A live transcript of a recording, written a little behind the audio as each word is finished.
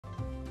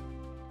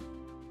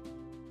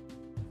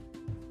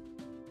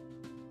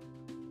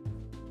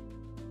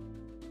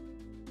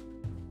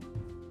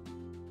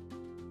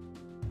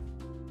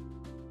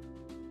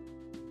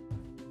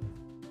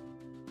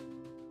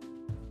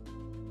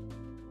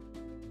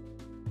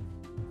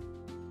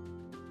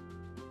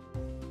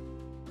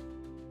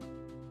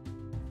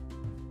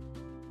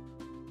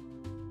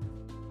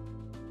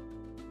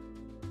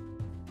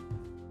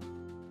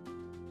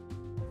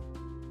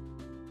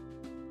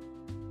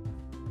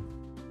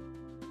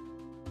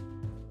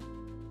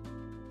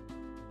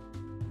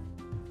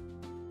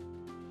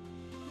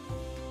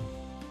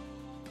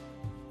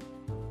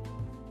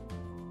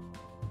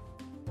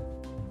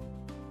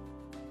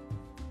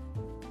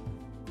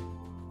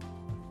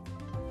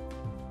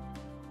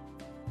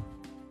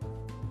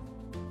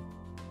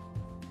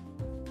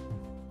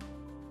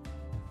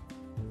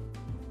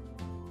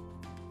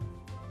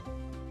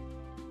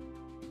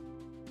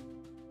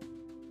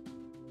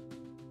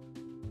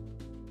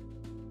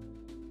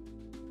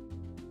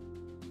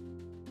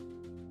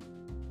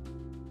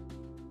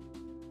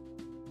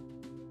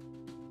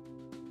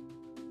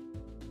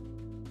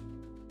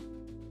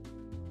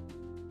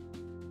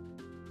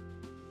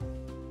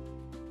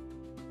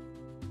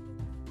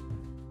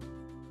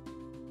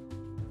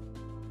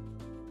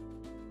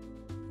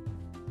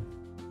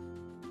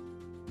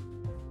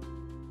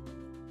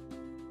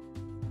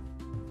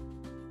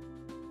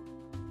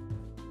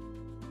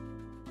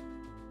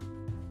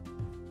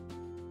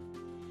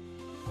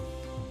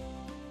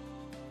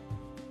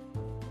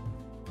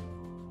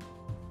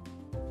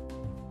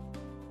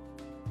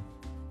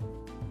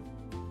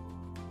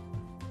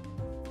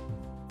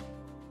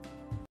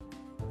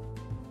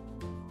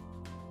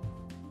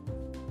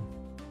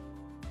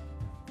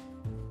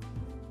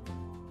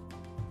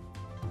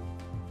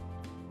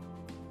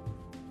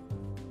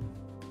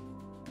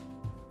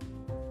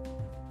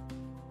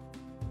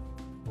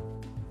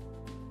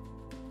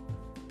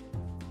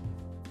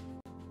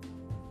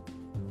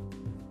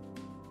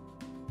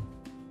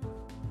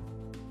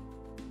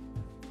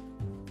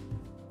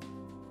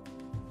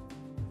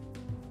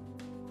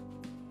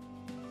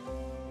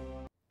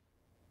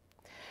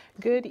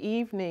Good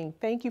evening.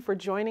 Thank you for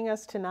joining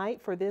us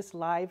tonight for this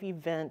live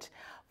event,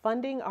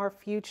 Funding Our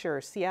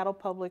Future, Seattle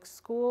Public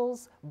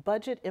Schools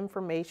Budget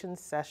Information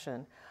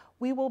Session.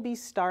 We will be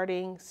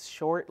starting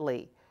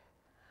shortly.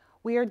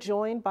 We are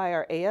joined by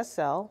our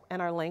ASL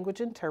and our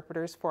language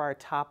interpreters for our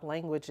top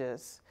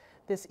languages.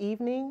 This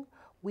evening,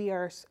 we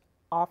are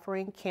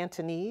offering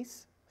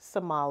Cantonese,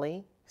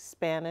 Somali,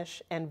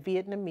 Spanish, and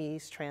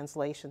Vietnamese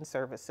translation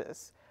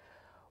services.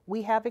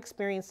 We have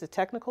experienced a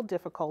technical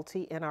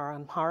difficulty in our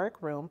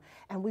Amharic room,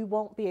 and we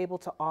won't be able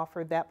to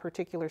offer that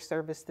particular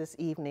service this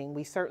evening.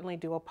 We certainly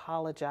do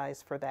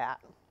apologize for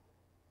that.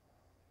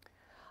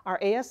 Our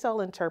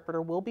ASL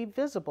interpreter will be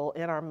visible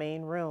in our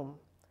main room.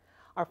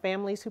 Our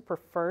families who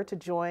prefer to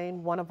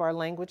join one of our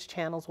language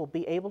channels will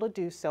be able to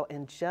do so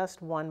in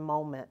just one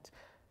moment.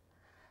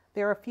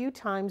 There are a few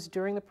times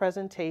during the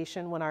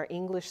presentation when our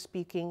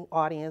English-speaking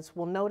audience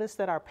will notice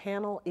that our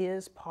panel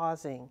is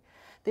pausing.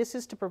 This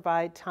is to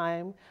provide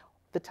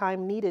the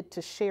time needed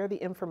to share the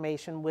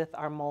information with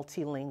our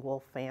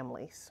multilingual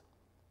families.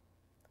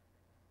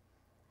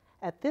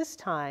 At this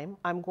time,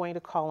 I'm going to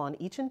call on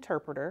each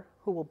interpreter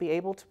who will be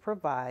able to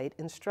provide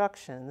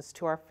instructions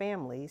to our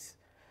families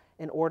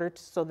in order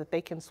so that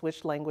they can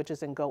switch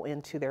languages and go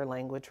into their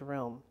language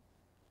room.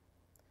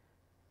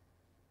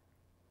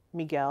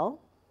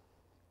 Miguel?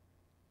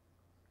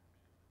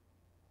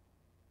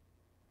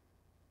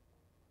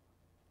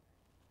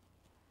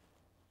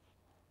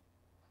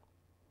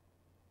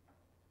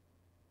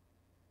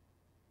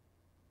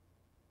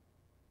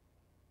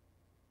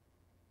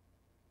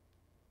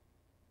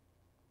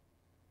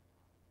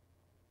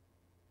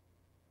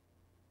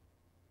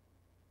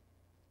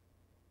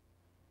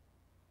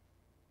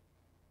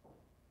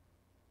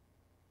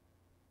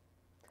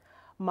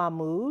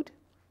 Mahmoud?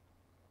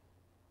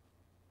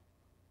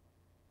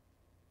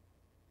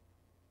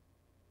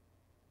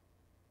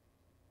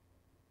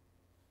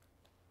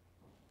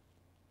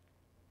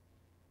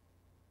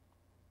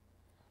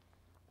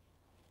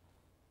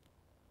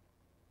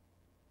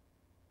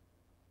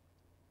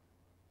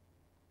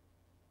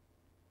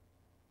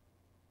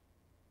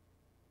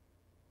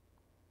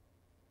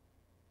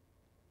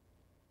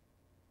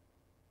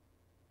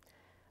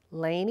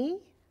 Lainey?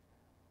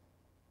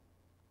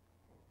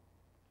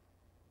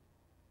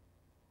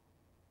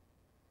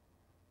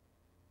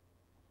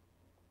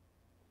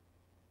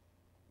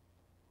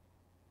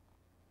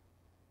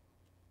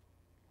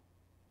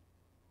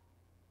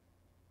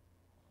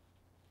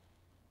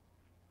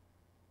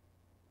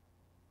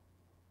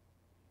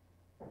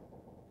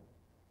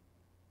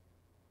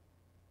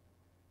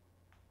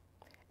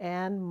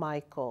 And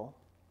Michael?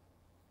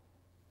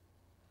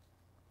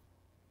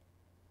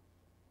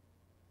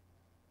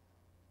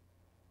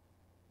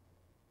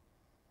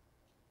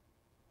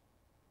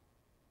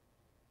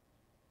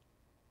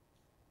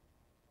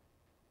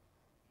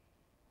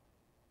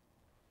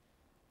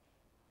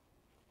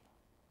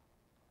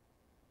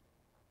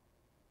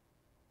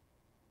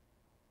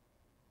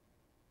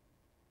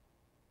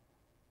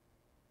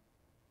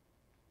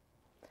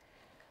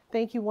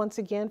 Thank you once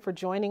again for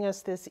joining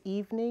us this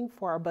evening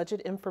for our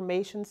budget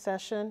information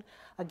session.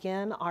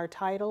 Again, our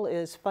title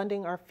is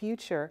Funding Our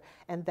Future,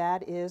 and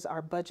that is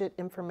our budget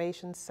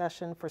information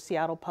session for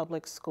Seattle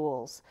Public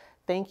Schools.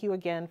 Thank you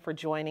again for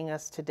joining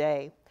us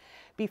today.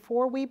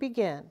 Before we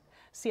begin,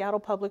 Seattle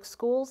Public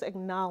Schools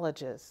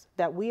acknowledges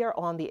that we are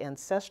on the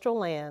ancestral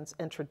lands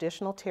and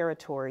traditional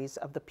territories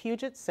of the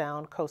Puget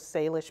Sound Coast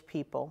Salish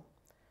people.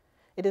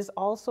 It is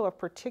also of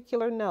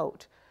particular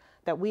note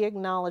that we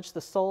acknowledge the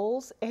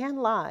souls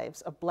and lives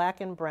of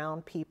Black and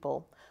Brown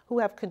people who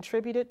have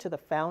contributed to the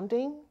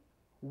founding,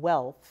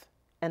 wealth,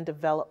 and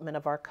development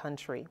of our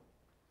country.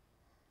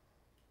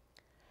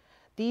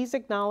 These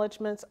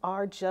acknowledgments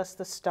are just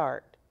the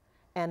start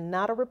and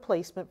not a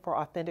replacement for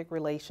authentic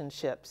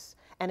relationships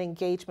and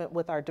engagement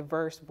with our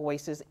diverse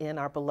voices in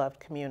our beloved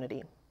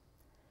community.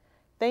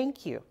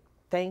 Thank you.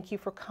 Thank you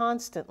for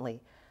constantly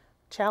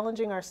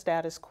challenging our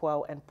status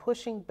quo and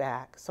pushing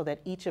back so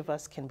that each of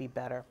us can be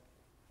better.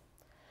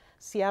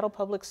 Seattle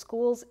Public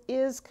Schools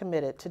is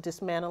committed to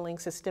dismantling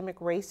systemic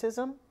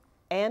racism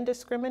and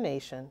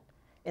discrimination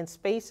in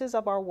spaces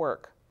of our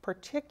work,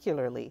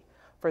 particularly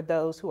for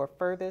those who are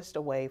furthest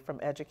away from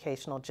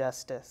educational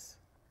justice.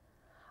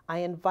 I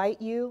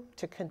invite you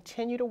to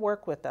continue to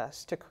work with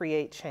us to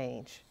create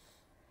change,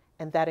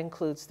 and that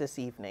includes this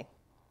evening.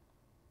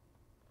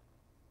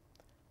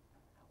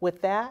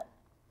 With that,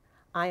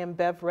 I am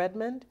Bev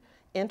Redmond,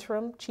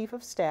 Interim Chief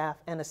of Staff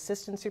and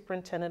Assistant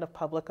Superintendent of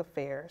Public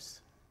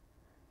Affairs.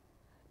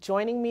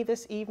 Joining me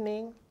this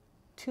evening,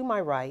 to my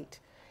right,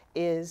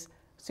 is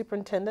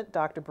Superintendent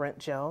Dr. Brent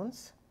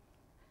Jones,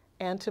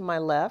 and to my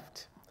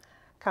left,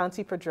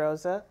 Kansi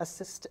Pedroza,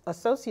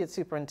 Associate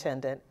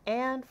Superintendent,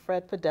 and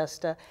Fred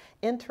Podesta,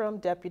 Interim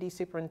Deputy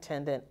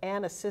Superintendent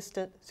and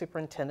Assistant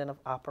Superintendent of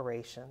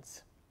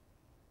Operations.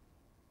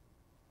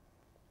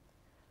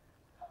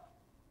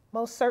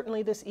 Most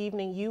certainly this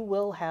evening you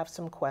will have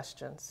some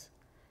questions.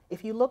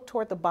 If you look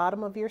toward the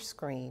bottom of your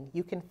screen,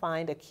 you can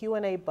find a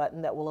Q&A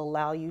button that will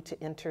allow you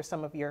to enter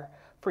some of your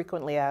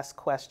frequently asked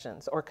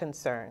questions or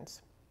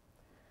concerns.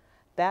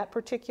 That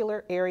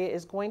particular area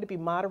is going to be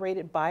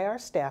moderated by our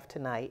staff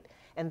tonight,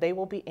 and they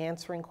will be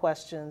answering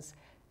questions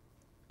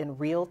in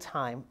real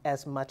time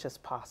as much as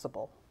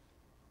possible.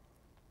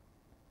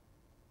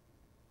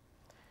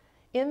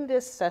 In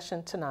this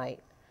session tonight,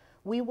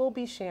 we will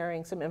be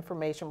sharing some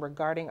information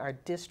regarding our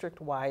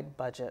district-wide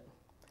budget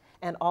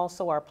and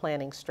also our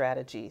planning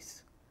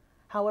strategies.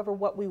 However,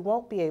 what we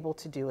won't be able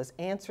to do is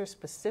answer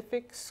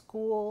specific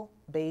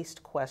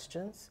school-based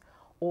questions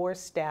or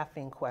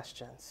staffing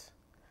questions.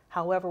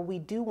 However, we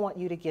do want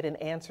you to get an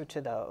answer to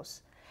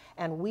those,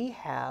 and we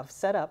have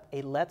set up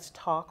a Let's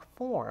Talk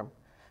form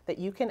that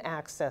you can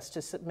access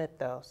to submit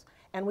those,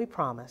 and we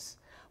promise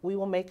we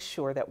will make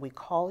sure that we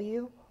call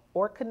you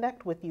or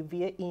connect with you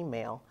via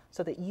email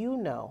so that you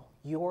know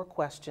your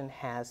question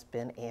has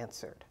been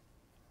answered.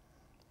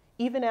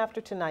 Even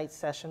after tonight's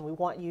session, we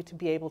want you to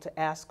be able to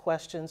ask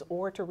questions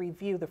or to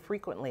review the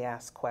frequently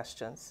asked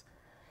questions.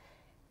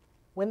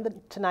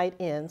 When tonight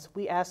ends,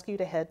 we ask you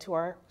to head to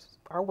our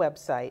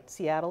website,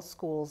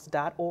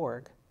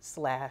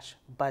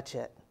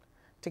 seattleschools.org/budget,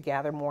 to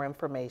gather more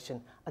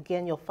information.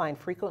 Again, you'll find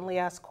frequently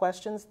asked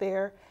questions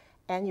there,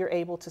 and you're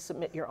able to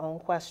submit your own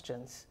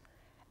questions,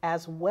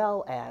 as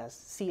well as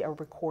see a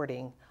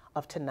recording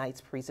of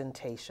tonight's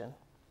presentation.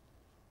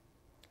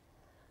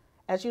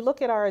 As you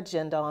look at our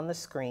agenda on the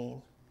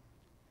screen,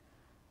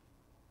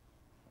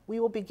 we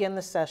will begin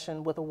the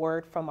session with a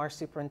word from our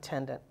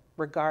superintendent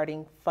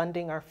regarding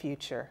funding our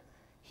future.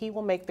 He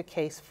will make the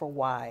case for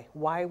why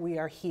we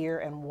are here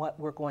and what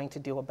we're going to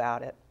do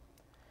about it.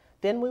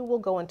 Then we will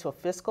go into a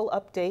fiscal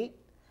update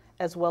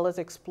as well as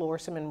explore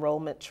some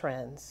enrollment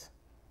trends.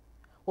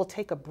 We'll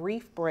take a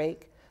brief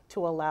break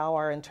to allow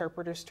our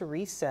interpreters to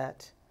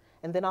reset,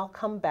 and then I'll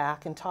come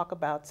back and talk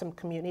about some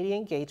community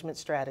engagement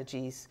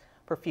strategies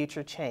for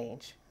future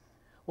change.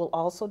 We'll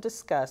also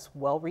discuss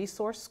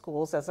well-resourced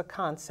schools as a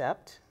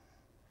concept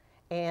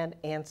and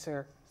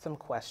answer some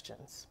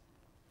questions.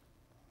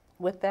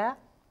 With that,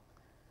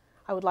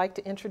 I would like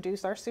to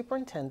introduce our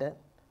superintendent,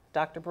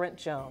 Dr. Brent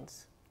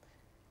Jones.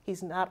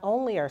 He's not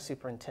only our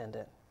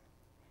superintendent,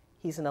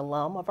 he's an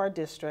alum of our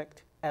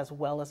district as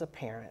well as a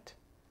parent.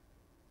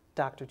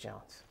 Dr.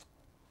 Jones.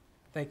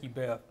 Thank you,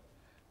 Bev.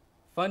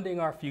 Funding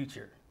our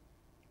future.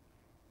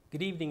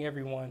 Good evening,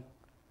 everyone.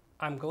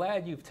 I'm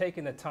glad you've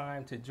taken the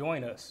time to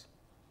join us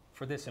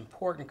for this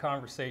important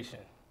conversation.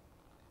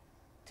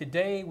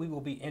 Today, we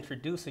will be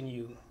introducing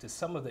you to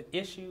some of the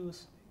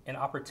issues and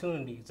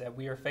opportunities that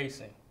we are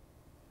facing.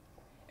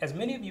 As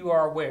many of you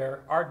are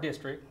aware, our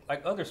district,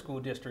 like other school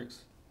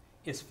districts,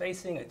 is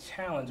facing a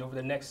challenge over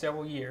the next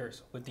several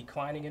years with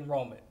declining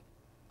enrollment.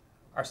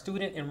 Our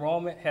student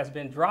enrollment has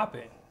been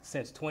dropping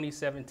since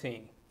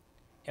 2017,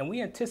 and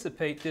we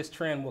anticipate this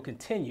trend will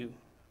continue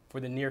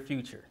for the near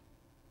future.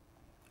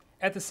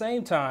 At the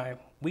same time,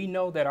 we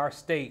know that our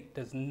state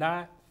does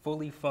not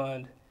fully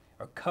fund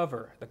or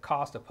cover the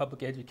cost of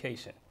public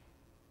education.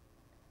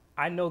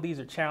 I know these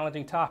are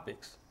challenging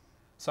topics,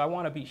 so I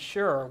want to be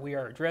sure we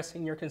are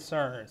addressing your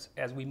concerns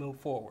as we move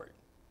forward.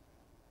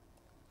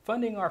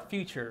 Funding our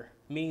future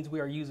means we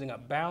are using a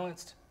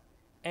balanced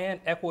and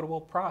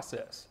equitable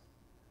process.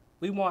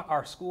 We want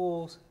our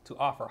schools to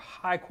offer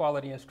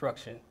high-quality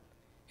instruction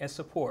and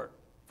support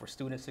for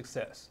student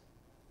success.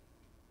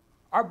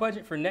 Our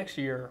budget for next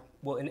year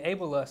will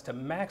enable us to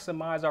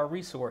maximize our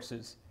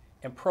resources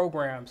and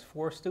programs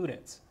for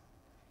students,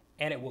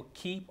 and it will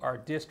keep our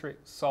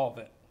district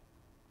solvent.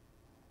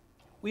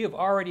 We have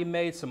already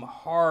made some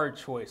hard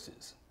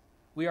choices.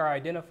 We are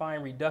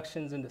identifying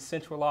reductions in the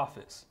central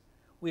office.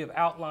 We have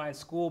outlined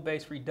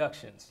school-based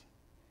reductions.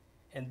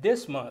 And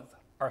this month,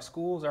 our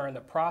schools are in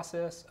the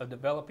process of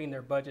developing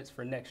their budgets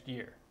for next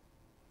year.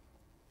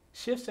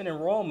 Shifts in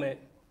enrollment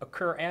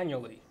occur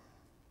annually.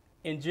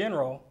 In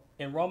general,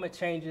 enrollment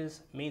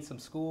changes mean some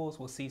schools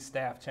will see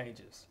staff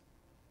changes.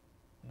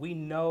 We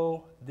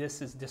know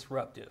this is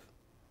disruptive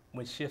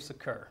when shifts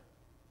occur.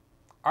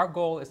 Our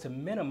goal is to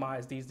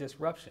minimize these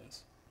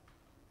disruptions.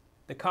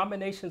 The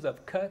combinations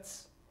of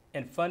cuts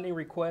and funding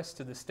requests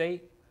to the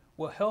state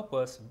will help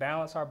us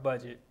balance our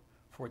budget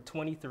for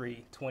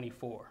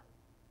 23-24.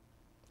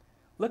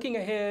 Looking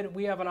ahead,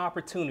 we have an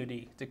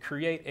opportunity to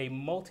create a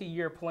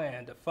multi-year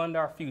plan to fund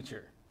our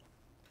future.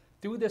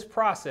 Through this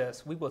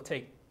process, we will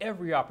take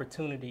every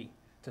opportunity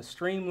to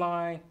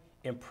streamline,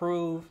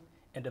 improve,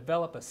 and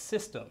develop a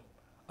system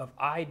of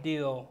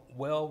ideal,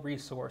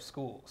 well-resourced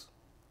schools.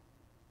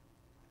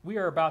 We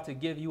are about to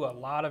give you a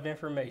lot of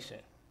information.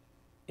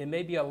 It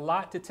may be a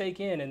lot to take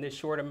in this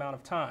short amount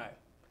of time,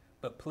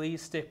 but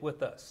please stick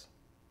with us.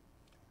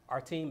 Our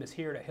team is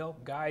here to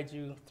help guide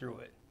you through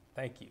it.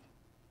 Thank you.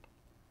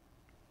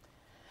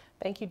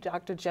 Thank you,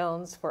 Dr.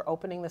 Jones, for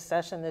opening the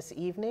session this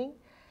evening.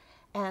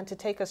 And to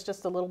take us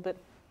just a little bit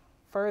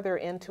further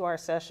into our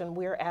session,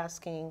 we're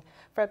asking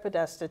Fred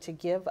Podesta to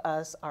give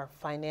us our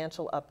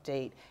financial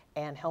update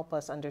and help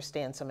us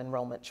understand some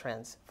enrollment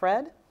trends.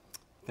 Fred?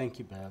 Thank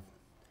you, Bev.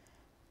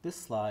 This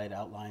slide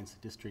outlines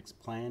the district's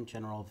planned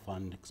general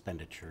fund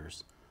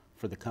expenditures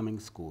for the coming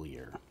school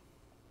year.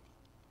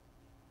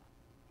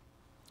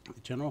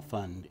 The general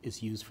fund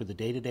is used for the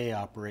day-to-day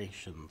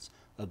operations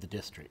of the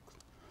district.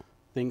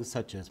 Things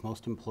such as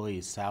most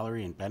employees'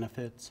 salary and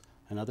benefits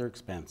and other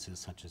expenses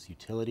such as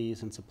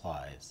utilities and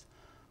supplies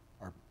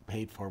are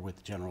paid for with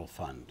the general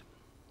fund.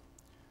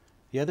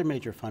 The other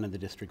major fund in the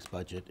district's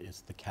budget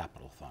is the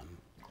capital fund.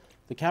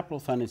 The capital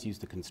fund is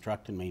used to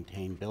construct and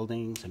maintain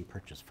buildings and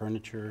purchase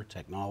furniture,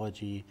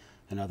 technology,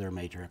 and other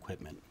major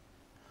equipment.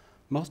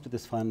 Most of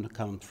this fund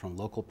comes from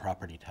local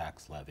property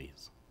tax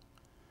levies.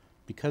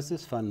 Because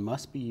this fund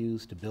must be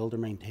used to build or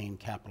maintain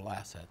capital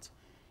assets,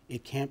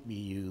 it can't be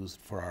used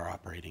for our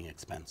operating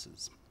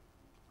expenses.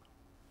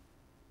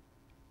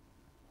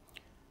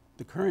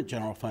 The current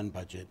general fund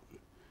budget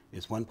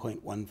is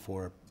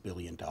 $1.14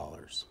 billion.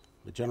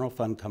 The general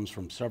fund comes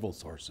from several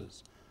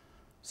sources: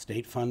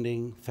 state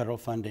funding, federal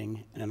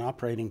funding, and an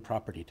operating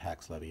property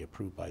tax levy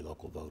approved by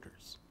local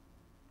voters.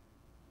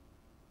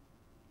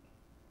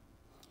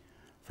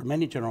 For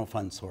many general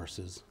fund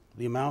sources,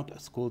 the amount a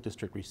school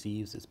district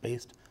receives is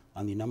based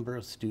on the number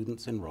of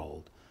students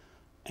enrolled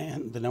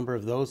and the number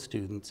of those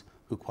students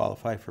who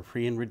qualify for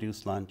free and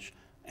reduced lunch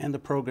and the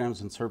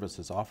programs and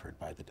services offered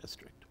by the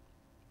district.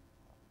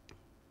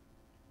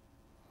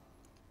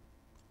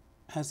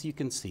 As you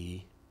can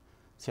see,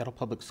 Seattle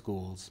Public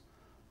Schools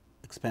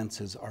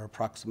expenses are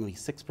approximately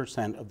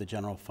 6% of the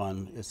general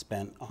fund is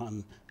spent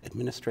on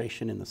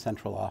administration in the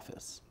central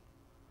office.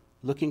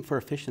 Looking for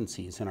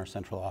efficiencies in our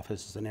central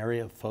office is an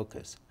area of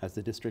focus as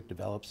the district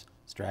develops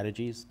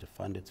strategies to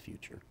fund its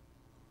future.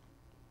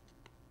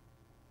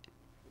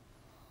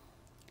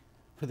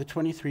 For the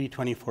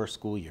 23-24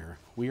 school year,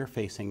 we are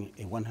facing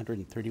a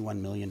 $131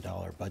 million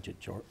budget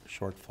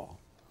shortfall.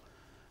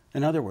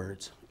 In other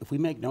words, if we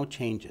make no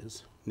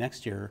changes,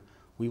 next year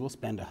we will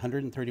spend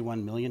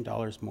 $131 million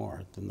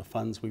more than the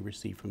funds we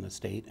receive from the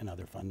state and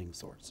other funding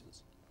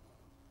sources.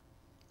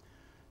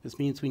 This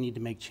means we need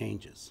to make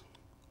changes.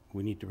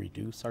 We need to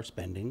reduce our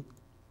spending,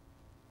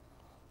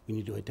 we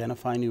need to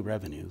identify new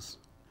revenues,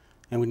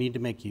 and we need to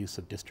make use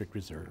of district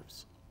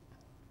reserves.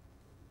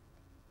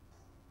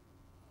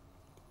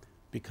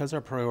 Because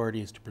our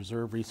priority is to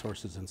preserve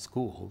resources in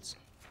schools,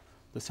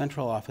 the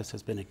central office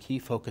has been a key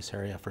focus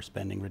area for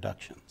spending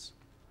reductions.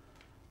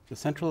 The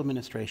central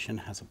administration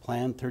has a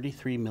planned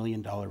 $33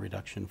 million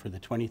reduction for the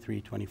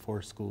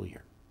 23-24 school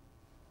year.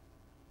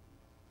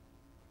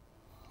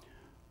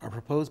 Our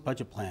proposed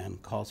budget plan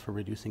calls for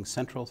reducing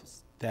central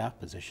staff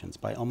positions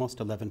by almost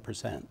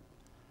 11%.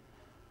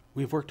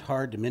 We've worked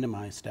hard to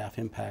minimize staff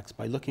impacts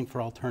by looking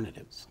for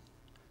alternatives.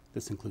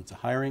 This includes a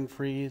hiring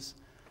freeze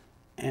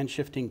and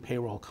shifting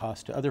payroll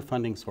costs to other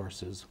funding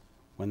sources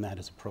when that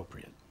is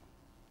appropriate.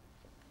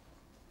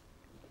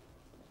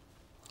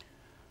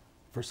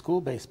 For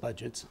school-based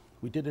budgets,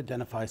 we did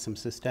identify some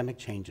systemic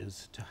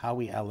changes to how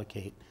we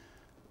allocate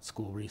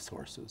school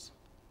resources.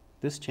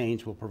 This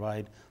change will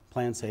provide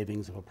planned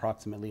savings of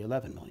approximately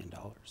 $11 million.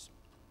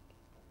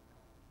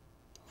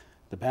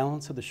 The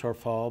balance of the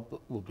shortfall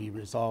will be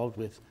resolved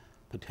with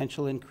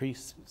potential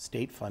increased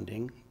state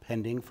funding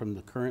pending from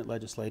the current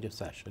legislative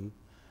session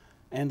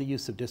and the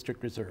use of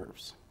district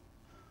reserves,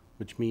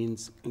 which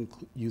means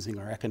using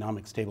our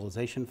Economic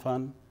Stabilization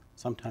Fund,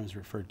 sometimes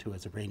referred to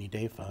as a rainy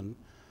day fund,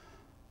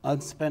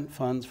 unspent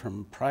funds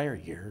from prior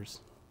years,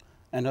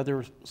 and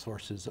other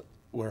sources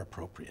where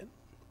appropriate.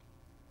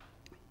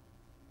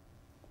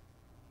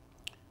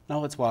 Now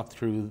let's walk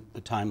through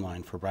the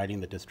timeline for writing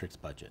the district's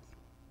budget.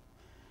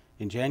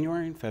 In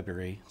January and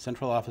February,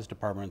 central office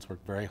departments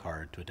worked very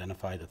hard to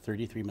identify the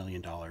 $33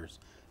 million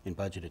in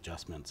budget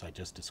adjustments I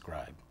just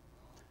described.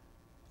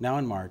 Now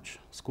in March,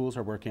 schools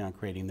are working on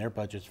creating their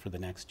budgets for the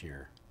next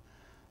year.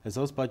 As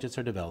those budgets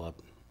are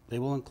developed, they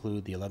will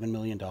include the $11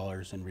 million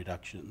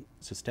in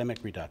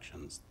systemic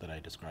reductions that I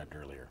described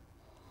earlier.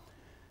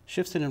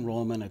 Shifts in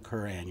enrollment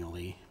occur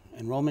annually.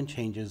 Enrollment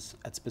changes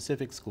at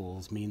specific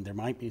schools mean there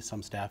might be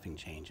some staffing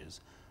changes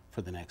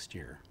for the next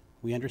year.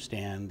 We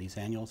understand these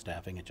annual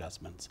staffing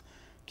adjustments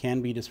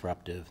can be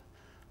disruptive,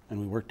 and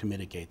we work to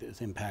mitigate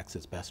those impacts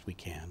as best we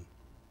can.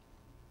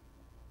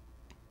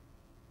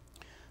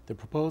 The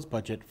proposed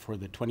budget for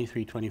the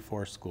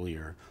 23-24 school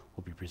year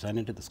will be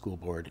presented to the school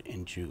board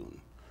in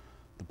June.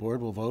 The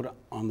board will vote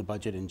on the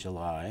budget in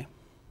July,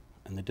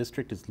 and the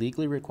district is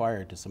legally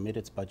required to submit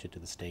its budget to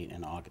the state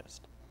in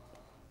August.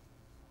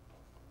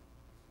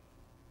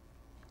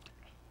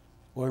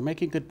 While we're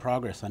making good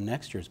progress on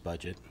next year's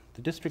budget,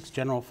 the district's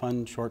general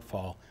fund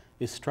shortfall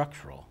is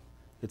structural.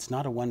 It's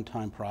not a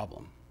one-time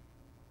problem.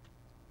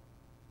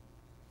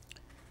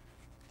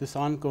 This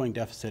ongoing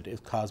deficit is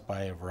caused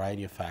by a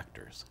variety of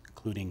factors,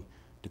 including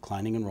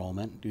declining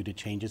enrollment due to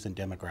changes in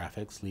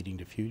demographics leading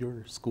to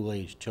fewer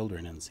school-aged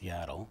children in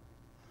Seattle,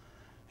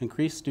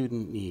 increased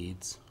student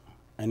needs,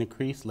 and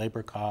increased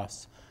labor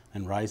costs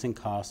and rising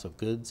costs of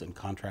goods and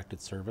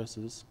contracted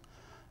services,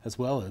 as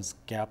well as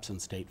gaps in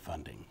state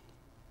funding.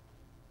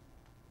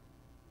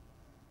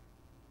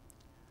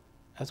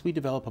 As we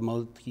develop a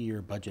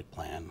multi-year budget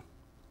plan,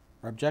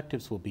 our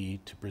objectives will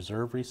be to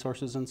preserve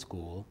resources in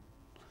school,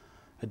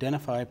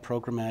 identify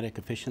programmatic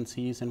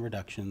efficiencies and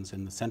reductions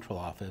in the central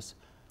office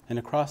and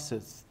across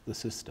the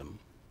system,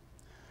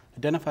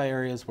 identify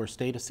areas where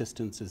state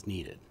assistance is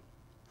needed.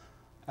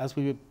 As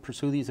we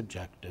pursue these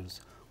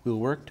objectives, we will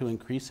work to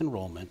increase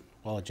enrollment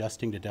while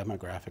adjusting to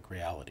demographic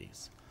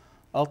realities.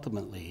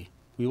 Ultimately,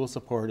 we will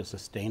support a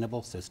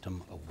sustainable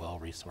system of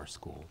well-resourced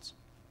schools.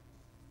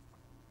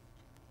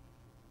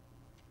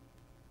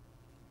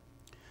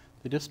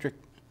 The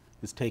district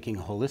is taking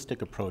a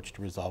holistic approach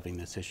to resolving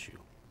this issue.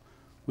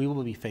 We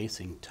will be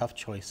facing tough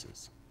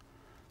choices.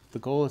 The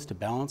goal is to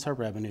balance our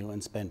revenue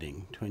and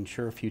spending to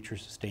ensure future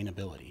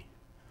sustainability.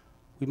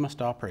 We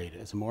must operate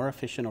as a more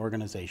efficient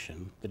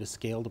organization that is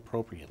scaled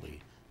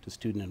appropriately to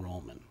student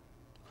enrollment.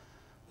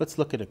 Let's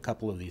look at a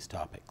couple of these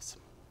topics.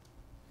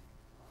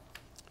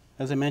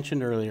 As I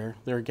mentioned earlier,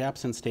 there are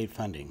gaps in state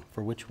funding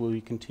for which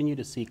we continue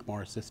to seek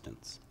more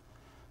assistance.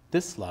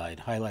 This slide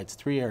highlights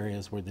 3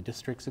 areas where the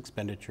district's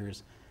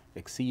expenditures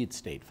exceed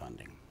state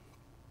funding.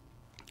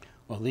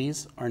 While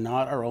these are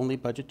not our only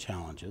budget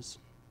challenges,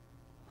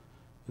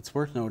 it's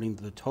worth noting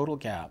that the total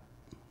gap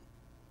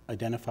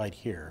identified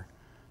here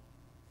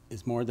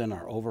is more than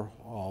our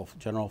overall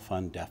general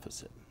fund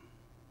deficit.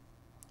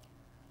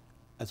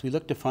 As we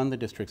look to fund the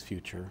district's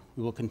future,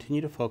 we will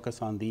continue to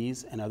focus on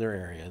these and other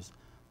areas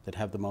that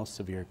have the most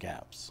severe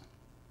gaps.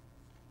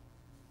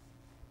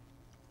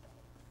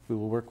 We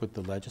will work with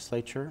the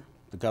legislature,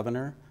 the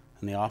governor,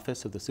 and the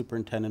Office of the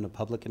Superintendent of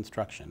Public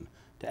Instruction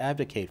to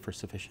advocate for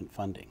sufficient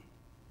funding.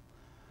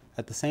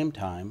 At the same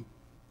time,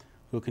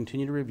 we will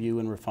continue to review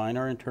and refine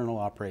our internal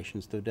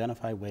operations to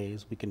identify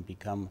ways we can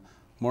become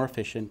more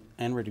efficient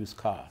and reduce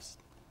costs.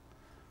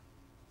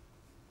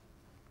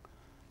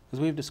 As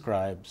we've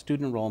described,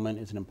 student enrollment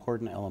is an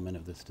important element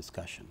of this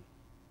discussion.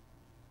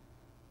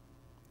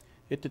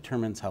 It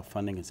determines how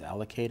funding is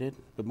allocated,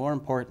 but more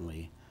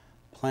importantly,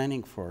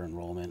 planning for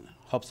enrollment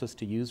helps us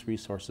to use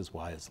resources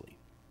wisely.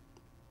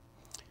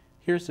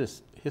 Here's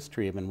this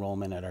history of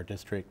enrollment at our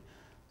district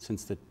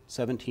since the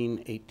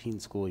 17-18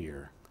 school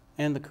year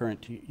and the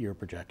current year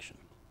projection.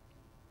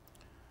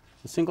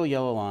 The single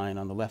yellow line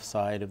on the left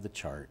side of the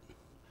chart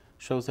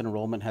shows that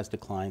enrollment has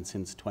declined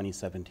since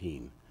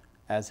 2017,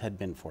 as had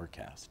been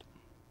forecast.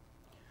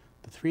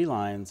 The 3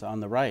 lines on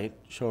the right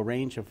show a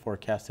range of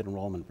forecasted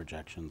enrollment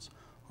projections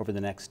over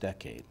the next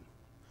decade.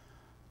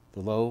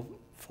 The low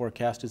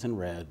forecast is in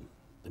red,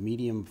 the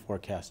medium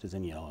forecast is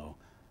in yellow,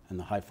 and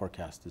the high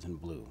forecast is in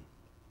blue.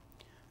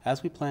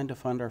 As we plan to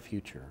fund our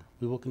future,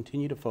 we will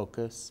continue to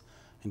focus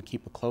and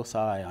keep a close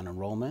eye on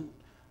enrollment,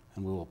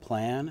 and we will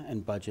plan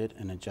and budget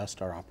and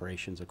adjust our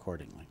operations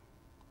accordingly.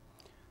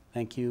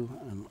 Thank you,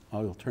 and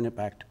I will turn it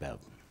back to Bev.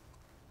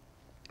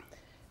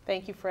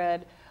 Thank you,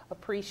 Fred.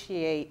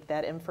 Appreciate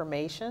that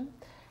information.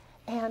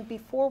 And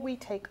before we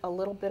take a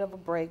little bit of a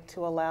break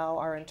to allow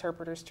our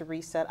interpreters to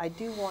reset, I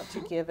do want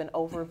to give an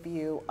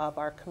overview of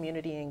our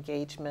community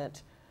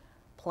engagement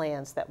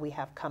plans that we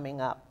have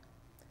coming up.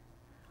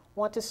 I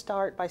want to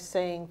start by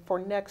saying for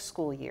next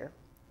school year,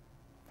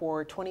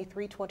 for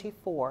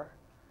 23-24,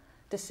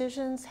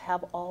 decisions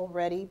have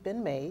already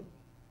been made,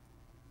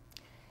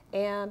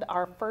 and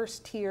our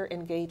first tier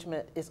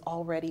engagement is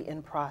already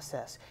in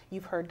process.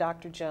 You've heard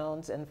Dr.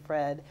 Jones and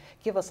Fred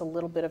give us a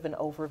little bit of an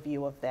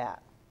overview of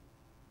that.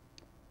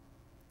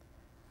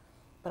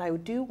 But I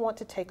do want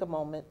to take a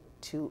moment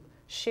to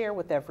share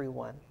with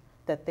everyone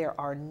that there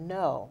are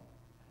no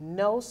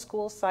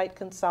school site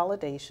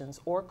consolidations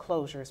or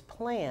closures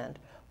planned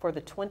for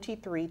the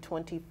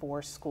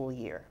 23-24 school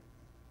year.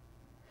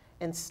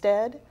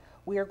 Instead,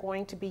 we are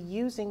going to be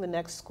using the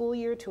next school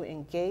year to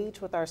engage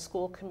with our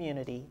school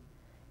community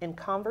in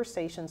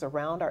conversations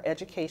around our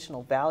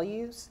educational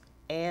values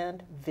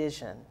and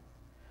vision.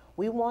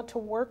 We want to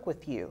work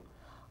with you,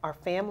 our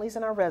families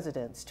and our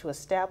residents, to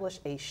establish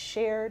a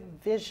shared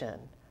vision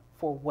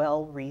for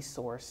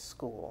well-resourced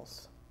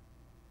schools.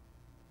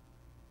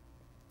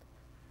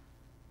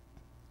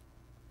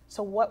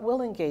 So what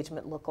will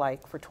engagement look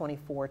like for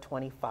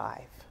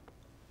 24-25?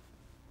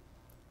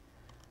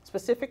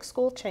 Specific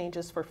school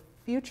changes for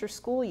future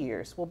school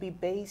years will be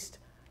based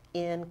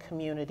in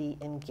community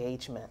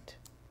engagement.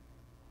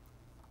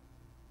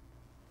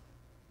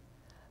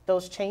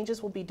 Those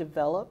changes will be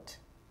developed,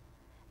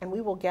 and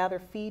we will gather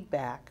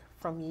feedback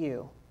from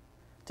you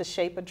to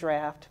shape a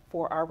draft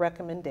for our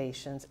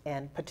recommendations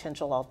and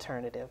potential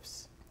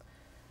alternatives.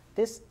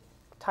 This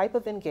type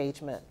of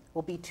engagement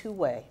will be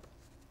two-way.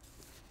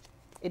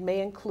 It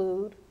may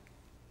include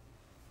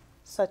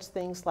such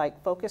things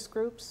like focus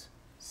groups,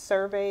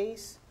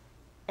 surveys,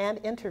 and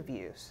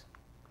interviews,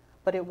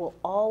 but it will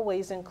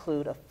always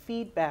include a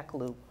feedback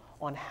loop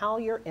on how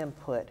your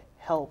input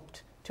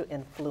helped to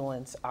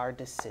influence our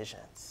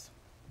decisions.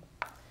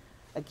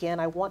 Again,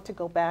 I want to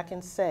go back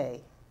and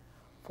say,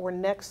 for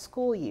next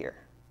school year,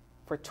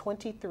 for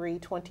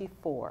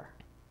 23-24,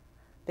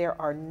 there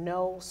are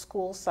no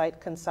school site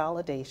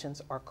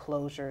consolidations or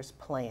closures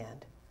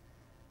planned.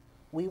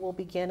 We will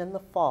begin in the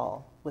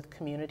fall with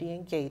community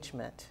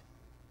engagement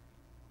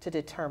to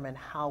determine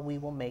how we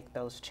will make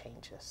those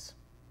changes.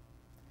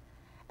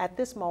 At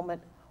this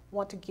moment, I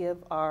want to give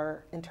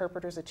our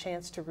interpreters a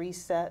chance to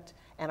reset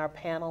and our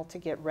panel to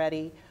get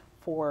ready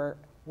for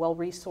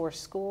well-resourced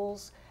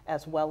schools,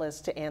 as well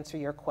as to answer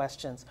your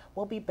questions.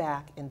 We'll be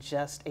back in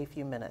just a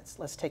few minutes.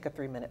 Let's take a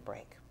 3-minute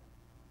break.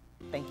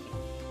 Thank you.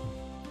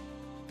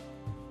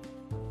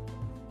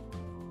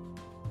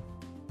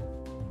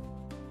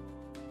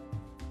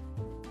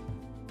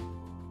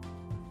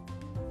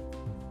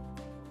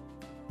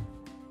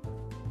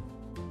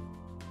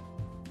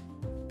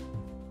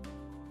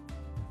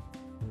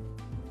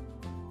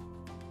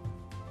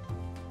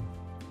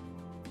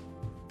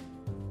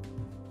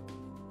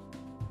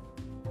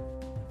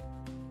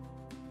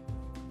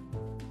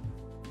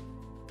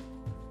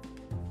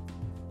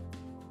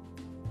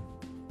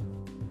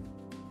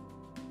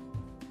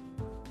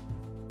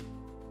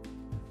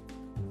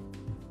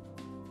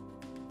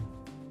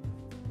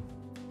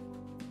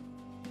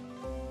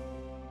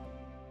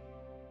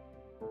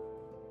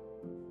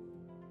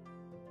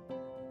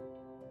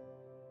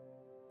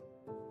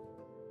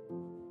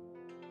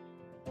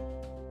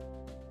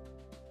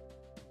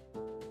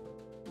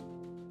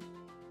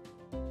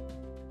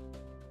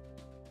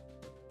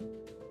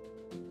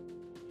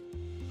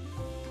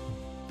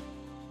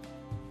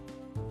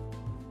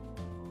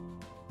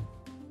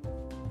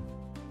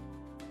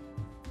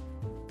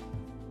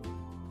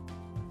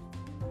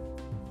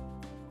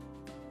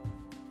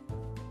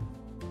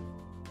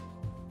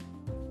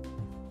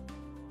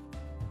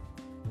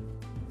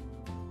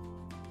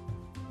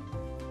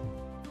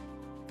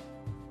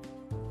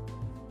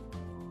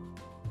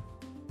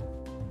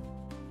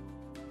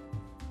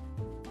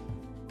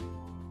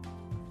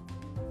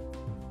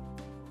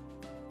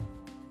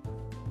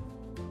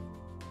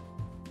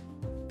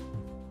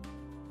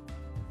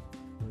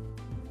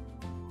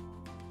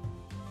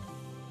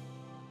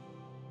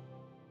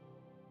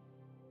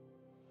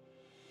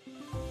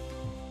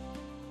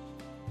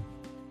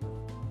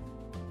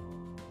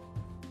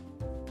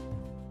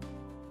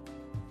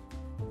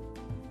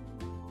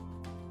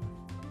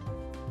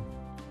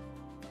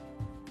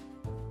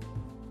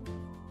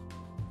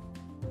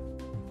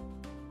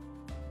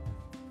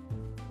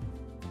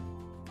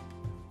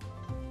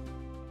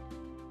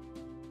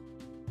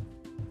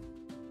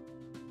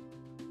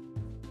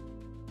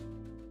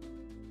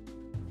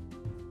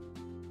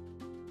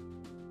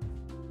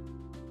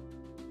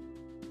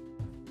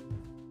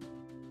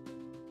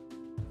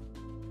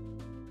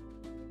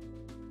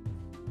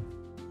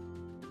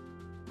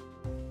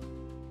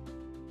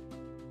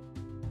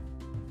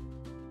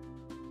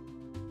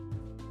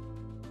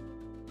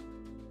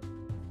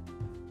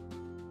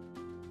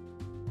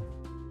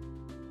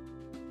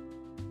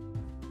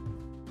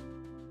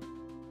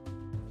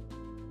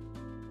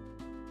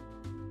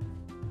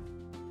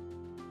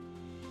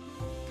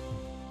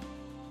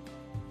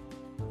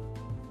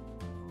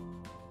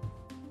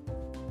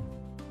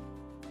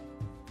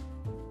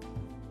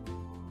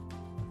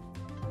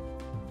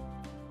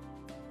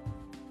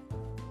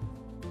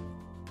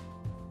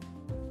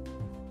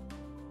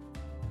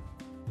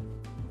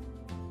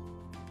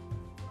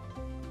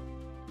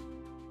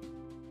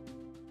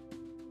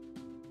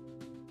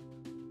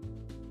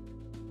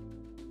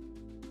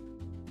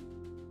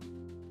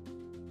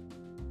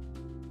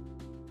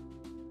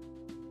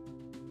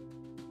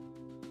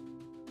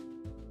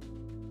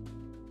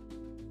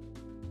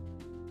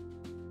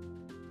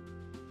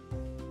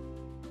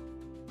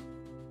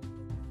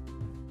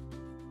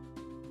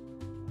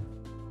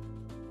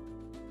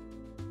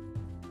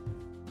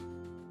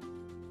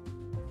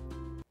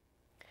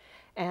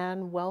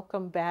 And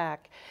welcome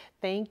back.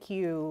 Thank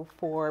you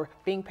for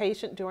being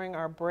patient during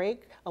our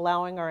break,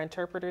 allowing our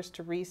interpreters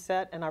to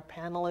reset and our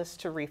panelists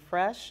to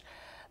refresh.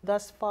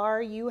 Thus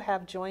far, you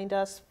have joined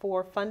us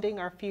for Funding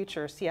Our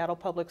Future, Seattle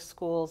Public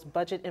Schools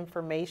Budget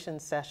Information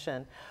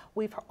Session.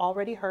 We've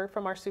already heard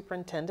from our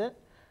superintendent,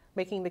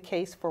 making the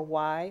case for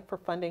why for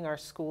funding our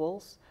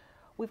schools.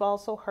 We've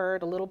also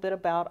heard a little bit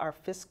about our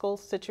fiscal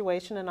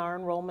situation and our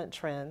enrollment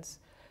trends.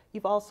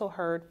 You've also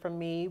heard from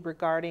me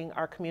regarding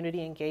our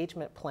community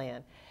engagement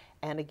plan.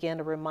 And again,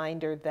 a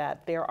reminder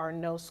that there are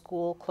no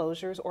school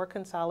closures or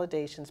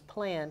consolidations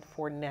planned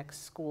for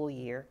next school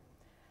year.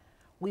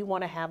 We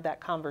want to have that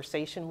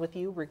conversation with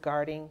you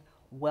regarding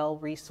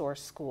well-resourced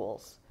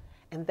schools.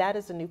 And that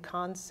is a new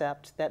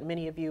concept that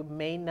many of you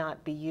may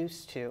not be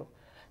used to.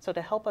 So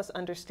to help us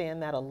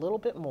understand that a little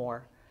bit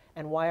more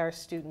and why our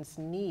students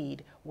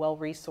need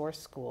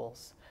well-resourced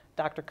schools,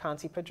 Dr.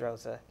 Concy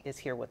Pedroza is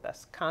here with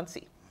us.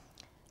 Concy.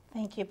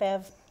 Thank you,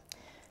 Bev.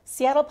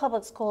 Seattle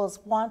Public Schools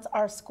wants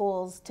our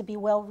schools to be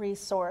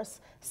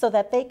well-resourced so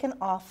that they can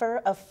offer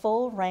a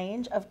full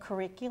range of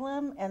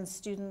curriculum and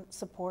student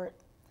support.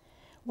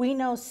 We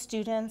know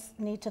students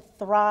need to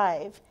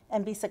thrive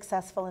and be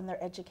successful in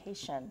their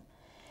education.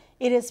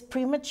 It is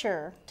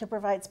premature to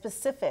provide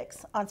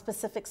specifics on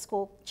specific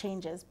school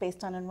changes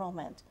based on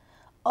enrollment.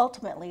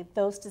 Ultimately,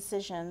 those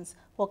decisions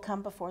will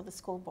come before the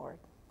school board.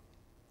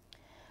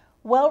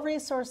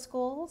 Well-resourced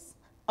schools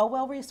A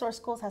well-resourced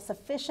school has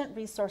sufficient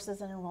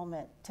resources and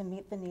enrollment to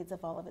meet the needs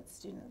of all of its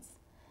students.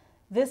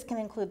 This can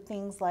include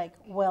things like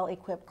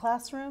well-equipped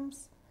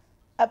classrooms,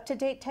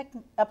 up-to-date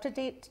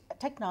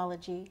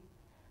technology,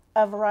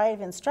 a variety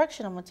of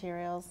instructional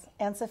materials,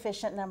 and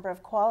sufficient number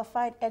of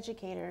qualified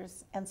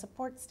educators and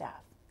support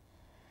staff.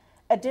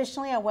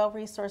 Additionally, a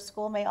well-resourced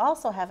school may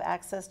also have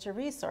access to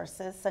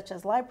resources such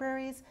as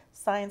libraries,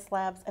 science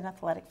labs, and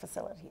athletic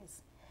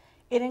facilities.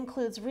 It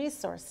includes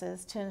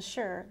resources to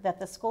ensure that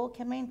the school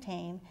can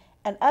maintain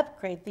and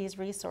upgrade these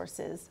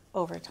resources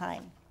over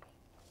time.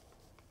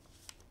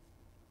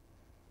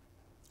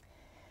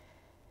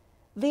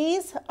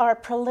 These are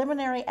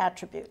preliminary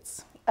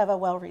attributes of a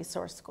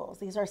well-resourced school.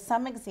 These are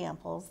some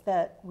examples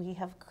that we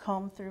have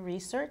combed through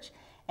research,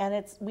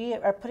 and we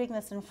are putting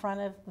this in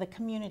front of the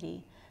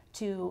community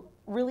to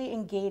really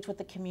engage with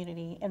the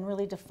community and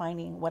really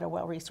defining what a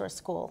well-resourced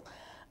school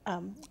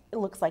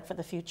looks like for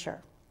the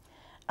future.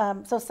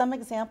 So some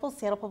examples: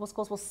 Seattle Public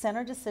Schools will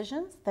center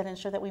decisions that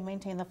ensure that we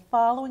maintain the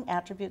following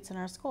attributes in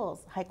our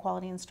schools: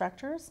 high-quality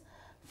instructors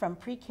from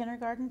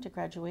pre-kindergarten to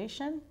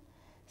graduation,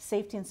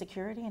 safety and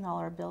security in all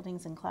our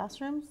buildings and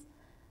classrooms,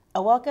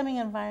 a welcoming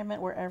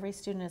environment where every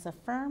student is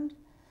affirmed,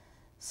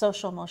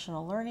 social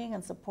emotional learning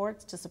and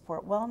supports to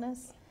support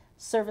wellness,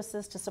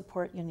 services to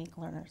support unique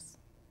learners.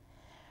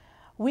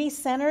 We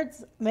centered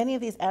many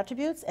of these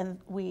attributes, and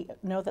we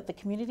know that the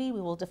community,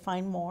 we will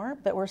define more,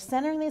 but we're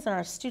centering these on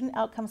our student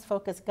outcomes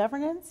focused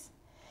governance,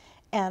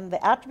 and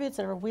the attributes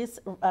that are a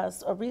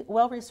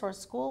well-resourced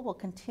school will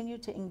continue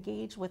to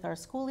engage with our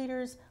school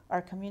leaders,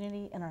 our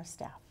community, and our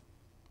staff.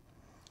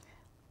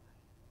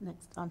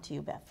 Next, on to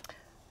you, Beth.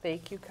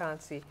 Thank you,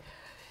 Kansi.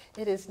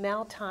 It is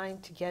now time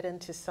to get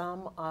into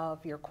some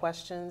of your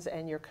questions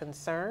and your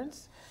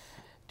concerns.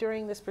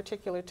 During this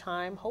particular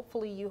time,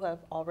 hopefully you have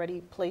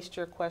already placed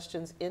your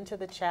questions into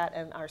the chat,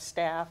 and our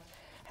staff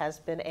has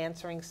been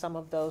answering some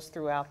of those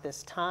throughout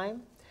this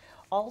time.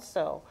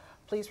 Also,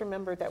 please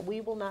remember that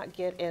we will not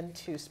get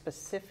into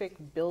specific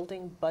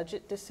building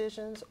budget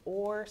decisions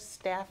or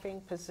staffing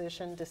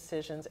position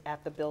decisions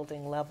at the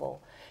building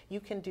level. You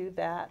can do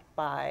that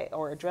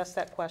or address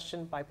that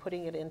question by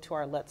putting it into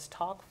our Let's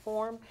Talk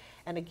form.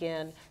 And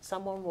again,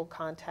 someone will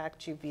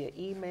contact you via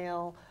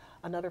email,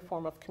 another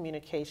form of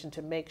communication,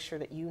 to make sure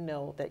that you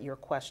know that your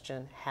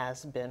question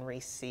has been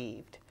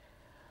received.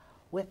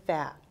 With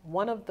that,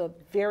 one of the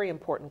very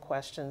important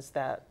questions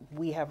that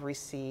we have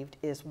received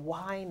is,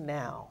 why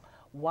now?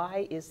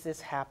 Why is this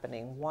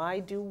happening? Why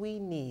do we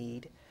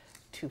need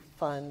to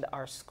fund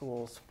our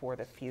schools for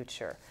the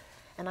future?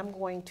 And I'm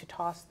going to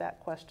toss that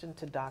question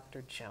to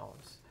Dr.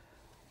 Jones.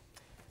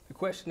 The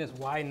question is,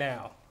 why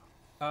now?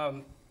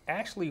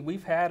 Actually,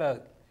 we've had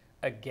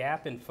a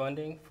gap in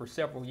funding for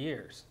several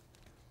years.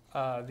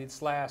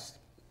 This last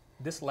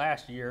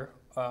year,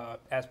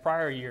 as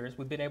prior years,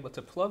 we've been able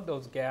to plug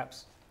those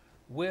gaps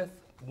with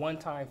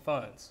one-time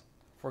funds.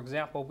 For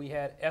example, we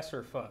had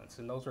ESSER funds,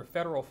 and those are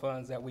federal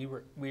funds that we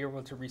were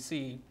able to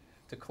receive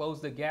to close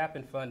the gap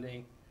in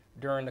funding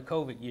during the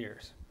COVID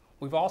years.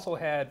 We've also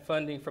had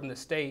funding from the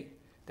state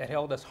that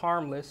held us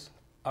harmless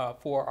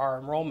for our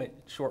enrollment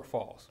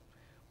shortfalls.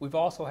 We've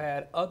also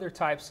had other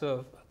types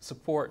of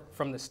support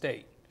from the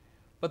state.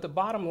 But the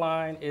bottom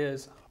line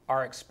is,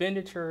 our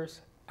expenditures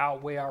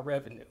outweigh our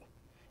revenue.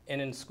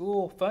 And in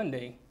school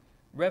funding,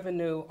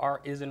 revenue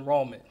is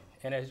enrollment.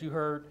 And as you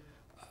heard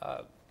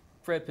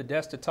Fred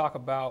Podesta talk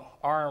about,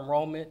 our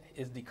enrollment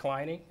is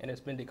declining, and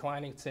it's been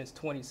declining since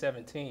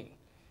 2017.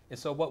 And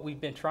so what we've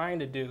been trying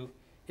to do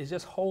is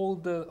just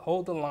hold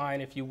the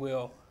line, if you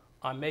will,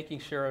 on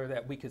making sure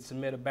that we could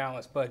submit a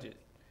balanced budget.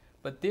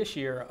 But this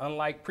year,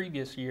 unlike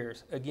previous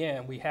years,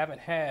 again, we haven't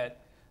had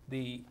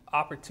the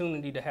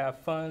opportunity to have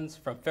funds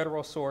from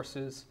federal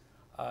sources,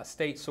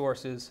 state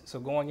sources. So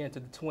going into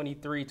the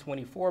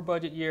 23-24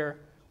 budget year,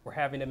 we're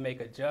having to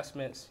make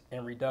adjustments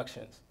and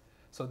reductions.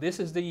 So this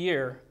is the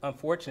year,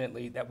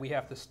 unfortunately, that we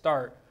have to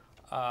start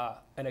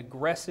an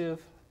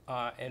aggressive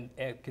and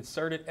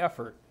concerted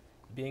effort,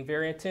 being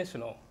very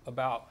intentional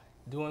about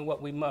doing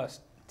what we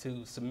must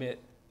to submit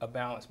a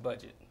balanced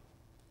budget.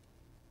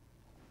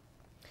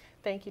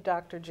 Thank you,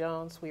 Dr.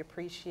 Jones. We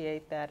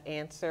appreciate that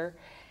answer.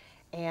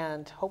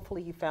 And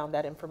hopefully you found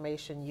that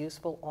information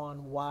useful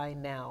on why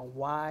now.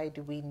 Why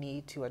do we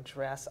need to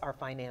address our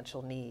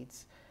financial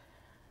needs?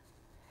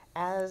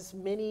 As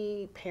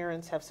many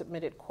parents have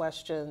submitted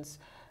questions,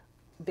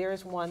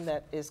 there's one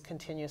that is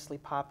continuously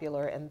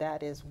popular, and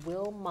that is,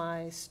 will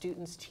my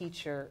student's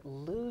teacher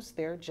lose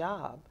their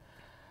job?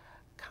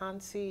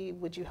 Kansi,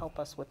 would you help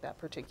us with that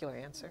particular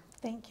answer?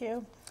 Thank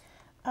you.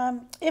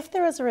 If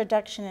there is a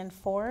reduction in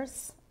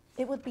force,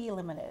 it would be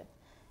limited,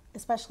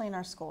 especially in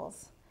our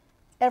schools.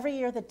 Every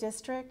year, the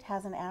district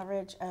has an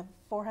average of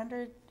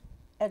 400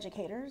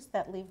 educators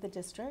that leave the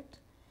district.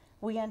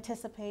 We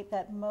anticipate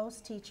that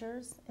most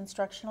teachers,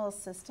 instructional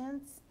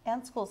assistants,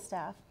 and school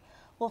staff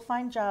will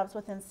find jobs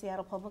within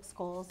Seattle Public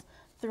Schools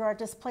through our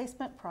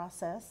displacement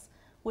process,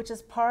 which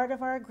is part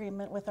of our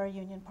agreement with our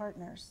union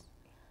partners.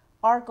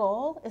 Our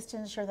goal is to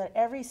ensure that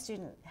every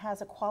student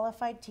has a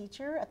qualified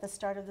teacher at the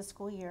start of the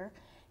school year.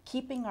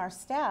 Keeping our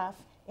staff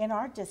in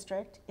our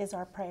district is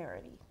our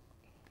priority.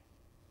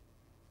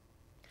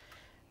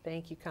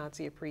 Thank you,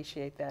 Kansi.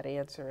 Appreciate that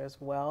answer as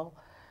well.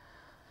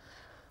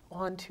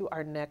 On to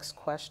our next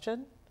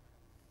question.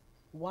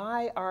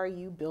 Why are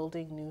you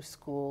building new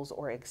schools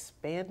or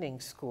expanding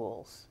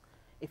schools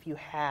if you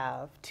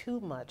have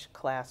too much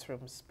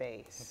classroom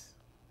space?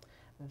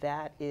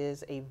 That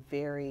is a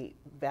very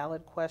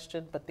valid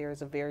question, but there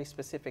is a very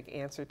specific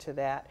answer to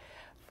that.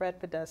 Fred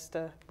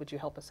Podesta, would you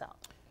help us out?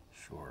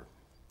 Sure.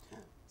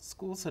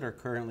 Schools that are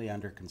currently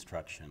under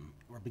construction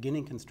or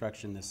beginning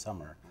construction this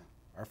summer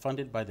are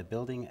funded by the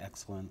Building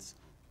Excellence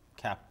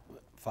Cap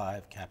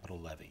 5 capital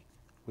levy,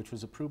 which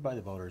was approved by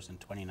the voters in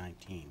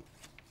 2019.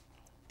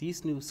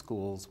 These new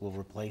schools will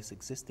replace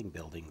existing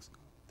buildings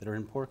that are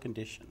in poor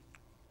condition.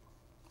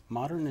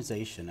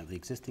 Modernization of the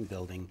existing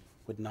building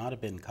would not have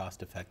been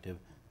cost effective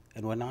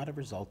and would not have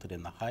resulted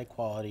in the high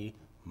quality,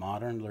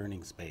 modern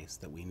learning space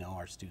that we know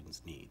our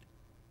students need.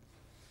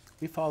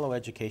 We follow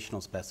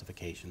educational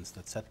specifications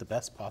that set the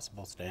best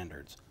possible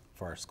standards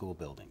for our school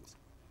buildings,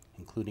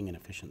 including an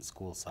efficient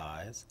school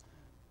size,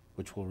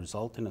 which will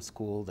result in a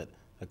school that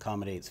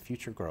accommodates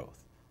future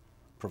growth,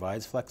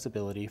 provides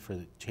flexibility for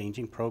the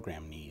changing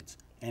program needs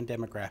and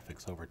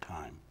demographics over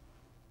time.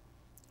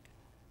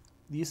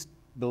 These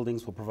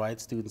buildings will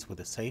provide students with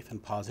a safe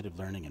and positive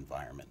learning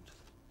environment.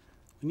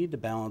 We need to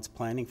balance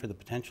planning for the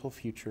potential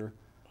future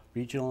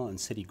regional and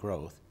city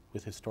growth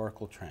with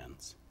historical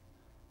trends.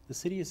 The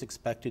city is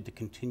expected to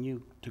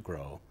continue to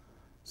grow,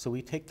 so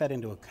we take that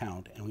into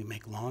account and we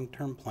make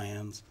long-term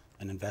plans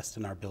and invest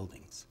in our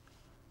buildings.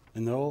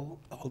 And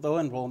although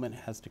enrollment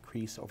has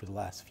decreased over the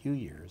last few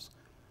years,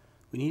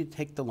 we need to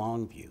take the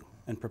long view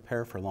and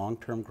prepare for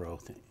long-term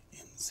growth in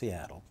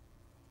Seattle.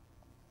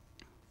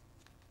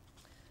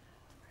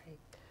 Right.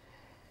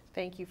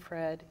 Thank you,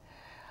 Fred.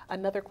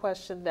 Another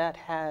question that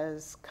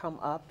has come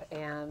up,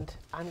 and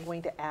I'm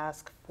going to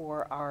ask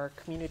for our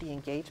community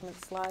engagement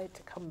slide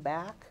to come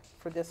back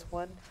for this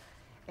one,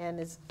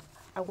 and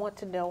I want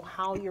to know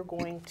how you're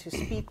going to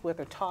speak with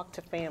or talk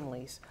to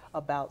families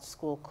about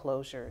school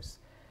closures.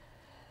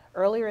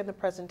 Earlier in the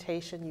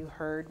presentation, you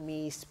heard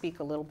me speak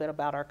a little bit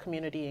about our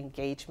community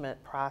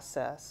engagement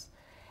process.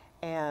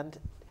 And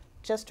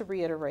just to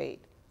reiterate,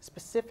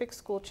 specific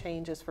school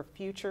changes for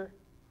future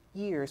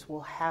years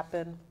will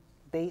happen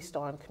based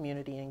on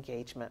community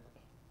engagement.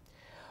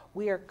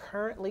 We are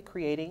currently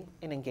creating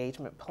an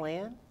engagement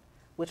plan,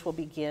 which will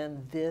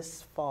begin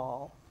this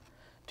fall.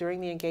 During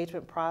the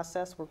engagement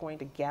process, we're going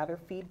to gather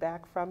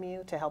feedback from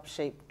you to help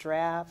shape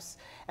drafts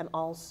and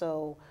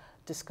also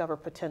discover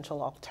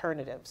potential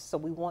alternatives. So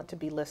we want to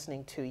be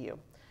listening to you.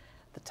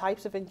 The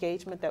types of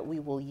engagement that we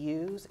will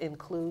use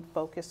include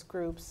focus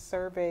groups,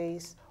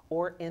 surveys,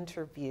 or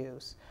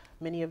interviews.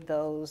 Many of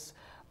those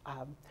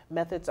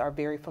methods are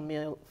very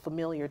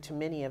familiar to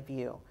many of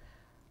you.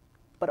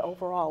 But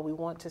overall, we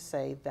want to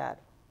say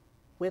that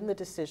when the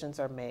decisions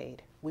are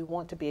made, we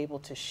want to be able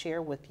to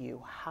share with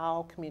you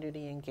how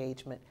community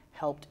engagement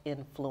helped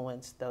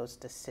influence those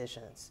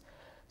decisions.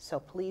 So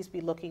please be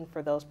looking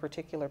for those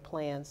particular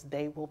plans.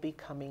 They will be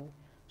coming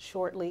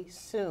shortly,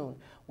 soon.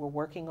 We're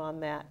working on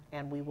that,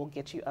 and we will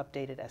get you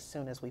updated as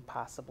soon as we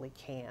possibly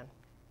can.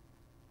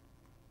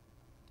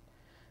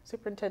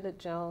 Superintendent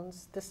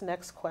Jones, this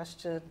next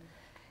question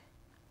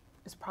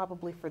is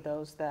probably for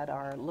those that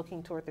are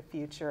looking toward the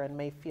future and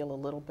may feel a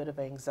little bit of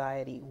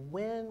anxiety.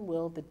 When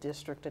will the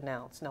district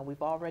announce? Now,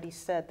 we've already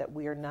said that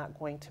we are not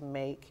going to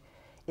make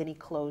any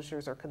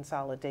closures or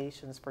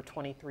consolidations for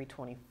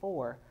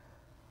 23-24,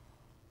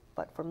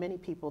 but for many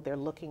people, they're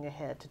looking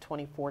ahead to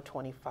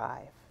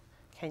 24-25.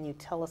 Can you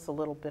tell us a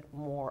little bit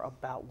more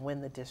about when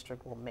the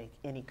district will make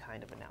any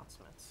kind of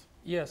announcements?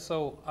 Yeah,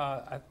 so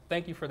I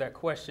thank you for that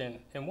question.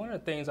 And one of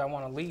the things I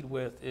want to lead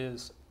with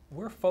is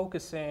we're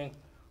focusing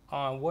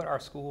on what our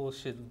schools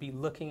should be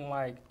looking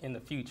like in the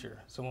future.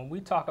 So when we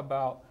talk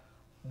about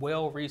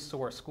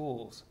well-resourced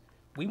schools,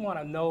 we want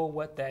to know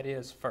what that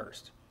is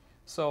first.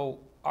 So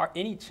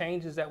any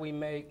changes that we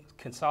make,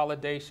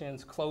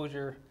 consolidations,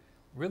 closure,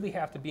 really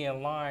have to be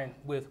in line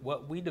with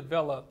what we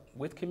develop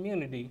with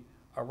community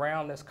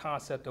around this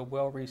concept of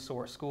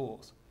well-resourced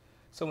schools.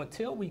 So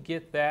until we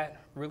get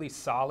that really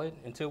solid,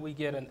 until we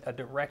get a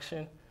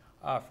direction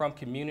from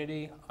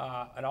community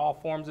and all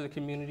forms of the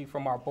community,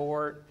 from our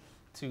board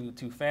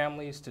to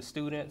families, to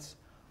students,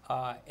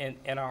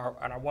 and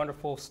our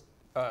wonderful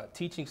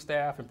teaching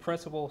staff and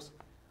principals,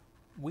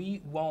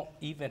 we won't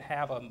even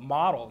have a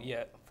model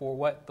yet for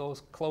what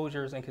those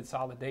closures and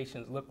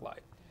consolidations look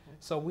like.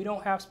 So we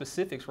don't have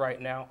specifics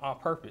right now on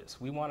purpose.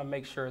 We want to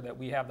make sure that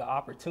we have the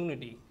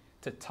opportunity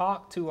to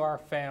talk to our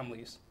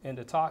families and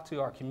to talk to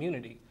our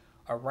community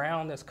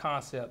around this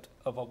concept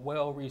of a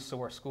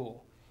well-resourced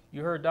school.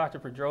 You heard Dr.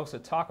 Pedrosa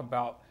talk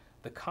about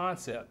the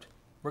concept.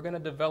 We're going to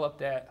develop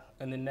that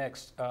in the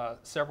next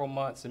several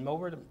months, and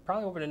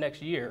probably over the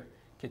next year,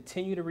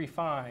 continue to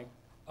refine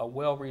a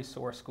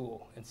well-resourced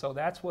school. And so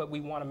that's what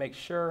we want to make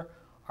sure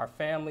our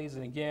families,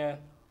 and again,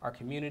 our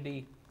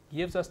community,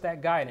 gives us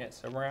that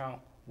guidance around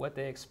what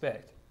they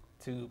expect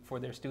for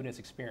their students'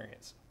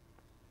 experience.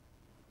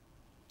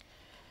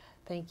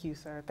 Thank you,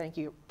 sir. Thank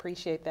you.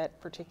 Appreciate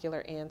that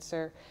particular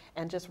answer,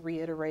 and just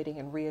reiterating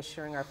and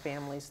reassuring our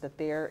families that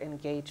their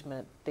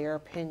engagement, their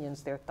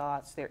opinions, their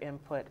thoughts, their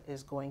input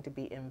is going to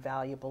be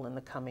invaluable in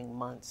the coming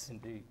months.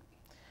 Indeed.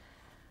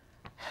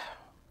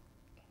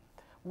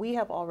 We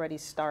have already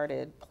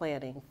started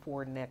planning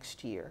for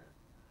next year.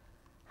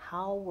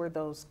 How were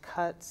those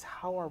cuts,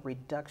 how are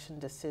reduction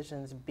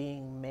decisions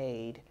being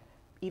made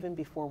even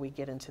before we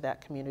get into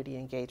that community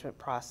engagement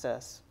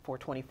process for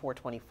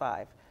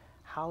 24-25?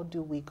 How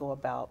do we go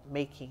about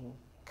making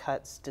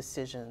cuts,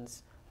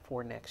 decisions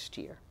for next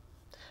year?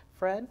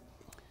 Fred?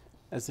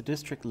 As the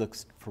district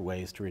looks for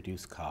ways to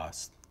reduce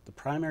costs, the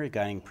primary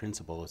guiding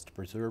principle is to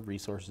preserve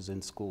resources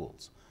in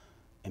schools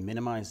and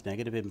minimize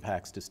negative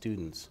impacts to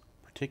students,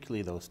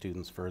 particularly those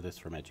students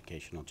furthest from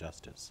educational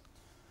justice.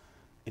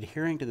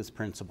 Adhering to this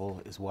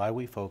principle is why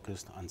we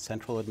focused on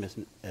central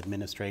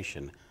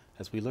administration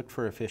as we looked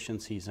for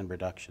efficiencies and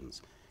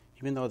reductions.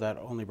 Even though that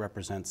only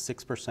represents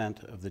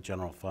 6% of the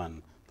general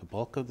fund, the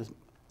bulk of the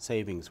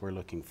savings we're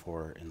looking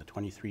for in the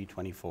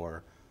 23-24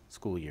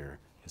 school year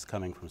is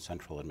coming from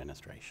central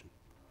administration.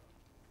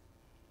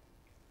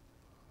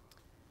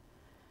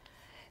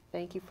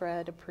 Thank you,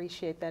 Fred.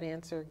 Appreciate that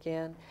answer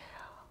again.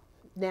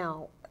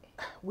 Now,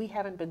 we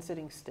haven't been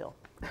sitting still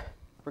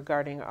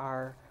regarding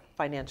our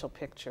financial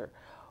picture.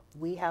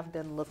 We have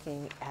been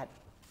looking at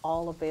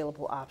all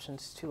available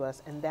options to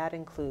us, and that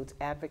includes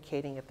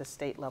advocating at the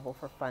state level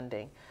for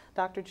funding.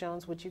 Dr.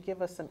 Jones, would you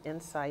give us some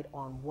insight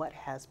on what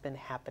has been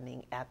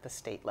happening at the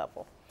state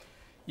level?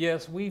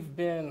 Yes, we've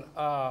been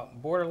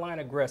borderline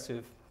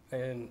aggressive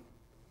in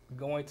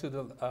going to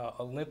the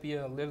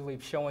Olympia, literally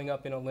showing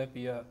up in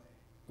Olympia,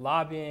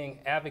 lobbying,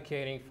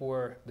 advocating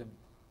for the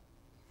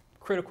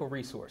critical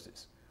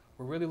resources.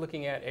 We're really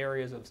looking at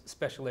areas of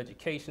special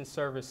education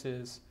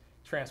services,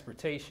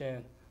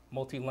 transportation,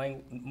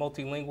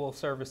 multilingual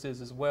services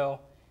as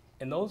well.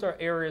 And those are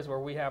areas where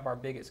we have our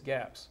biggest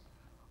gaps.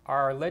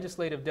 Our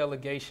legislative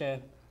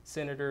delegation,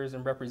 senators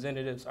and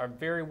representatives are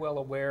very well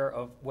aware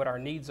of what our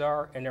needs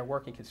are, and they're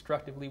working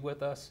constructively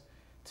with us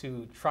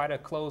to try to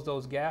close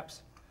those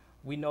gaps.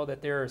 We know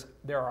that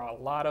there are a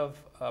lot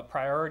of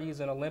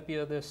priorities in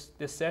Olympia this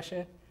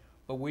session,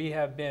 but we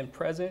have been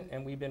present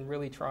and we've been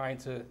really trying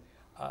to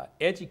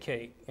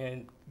educate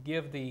and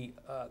give the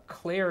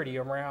clarity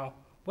around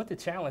what the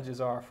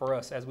challenges are for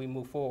us as we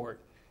move forward.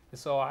 And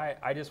so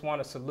I just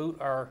want to salute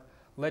our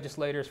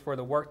legislators for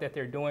the work that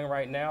they're doing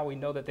right now. We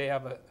know that they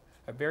have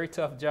a very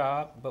tough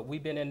job, but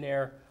we've been in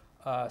there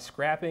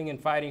scrapping and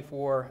fighting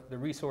for the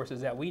resources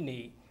that we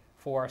need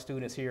for our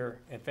students here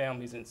and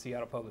families in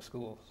Seattle Public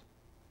Schools.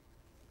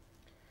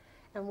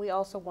 And we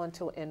also want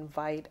to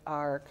invite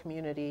our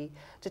community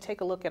to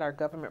take a look at our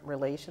government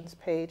relations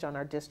page on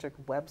our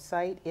district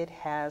website. It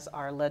has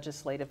our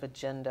legislative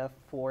agenda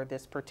for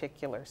this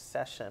particular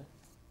session.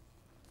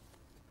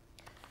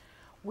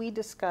 We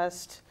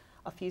discussed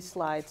a few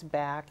slides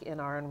back in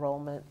our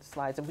enrollment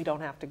slides, and we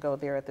don't have to go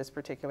there at this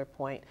particular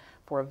point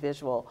for a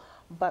visual,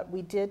 but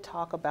we did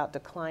talk about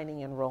declining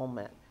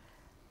enrollment.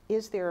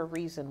 Is there a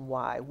reason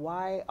why?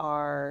 Why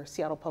are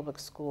Seattle Public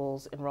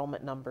Schools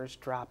enrollment numbers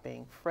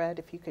dropping? Fred,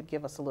 if you could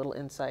give us a little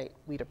insight,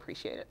 we'd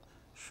appreciate it.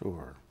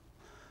 Sure.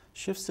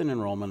 Shifts in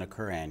enrollment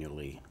occur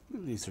annually.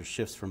 These are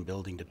shifts from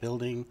building to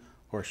building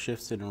or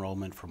shifts in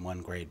enrollment from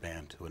one grade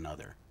band to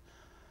another.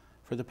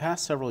 For the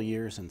past several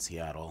years in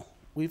Seattle,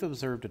 we've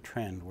observed a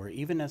trend where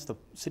even as the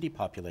city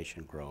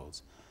population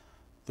grows,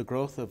 the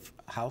growth of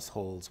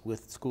households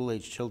with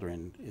school-age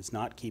children is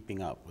not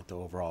keeping up with the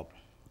overall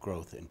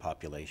growth in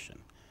population.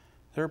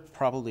 There are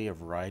probably a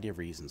variety of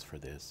reasons for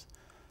this,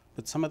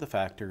 but some of the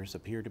factors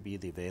appear to be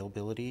the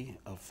availability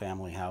of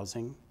family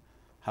housing,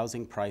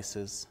 housing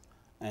prices,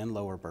 and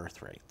lower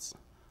birth rates.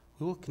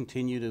 We will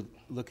continue to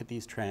look at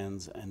these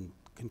trends and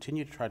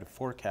continue to try to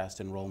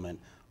forecast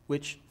enrollment,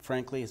 which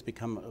frankly has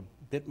become a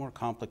bit more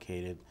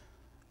complicated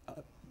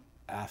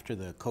after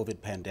the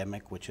COVID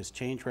pandemic, which has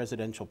changed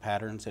residential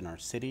patterns in our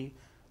city.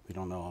 We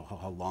don't know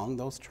how long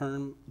those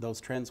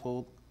trends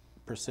will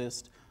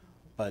persist,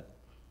 but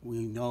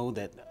we know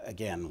that,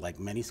 again, like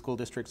many school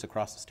districts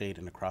across the state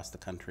and across the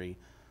country,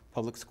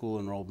 public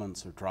school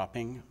enrollments are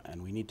dropping,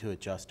 and we need to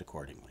adjust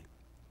accordingly.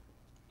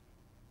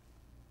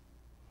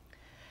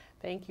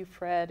 Thank you,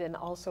 Fred, and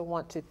also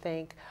want to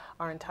thank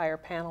our entire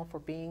panel for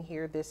being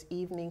here this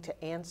evening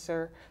to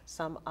answer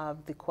some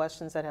of the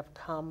questions that have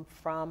come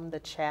from the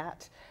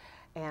chat,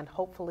 and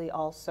hopefully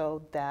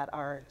also that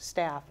our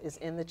staff is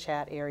in the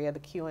chat area, the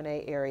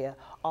Q&A area,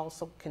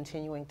 also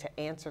continuing to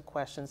answer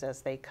questions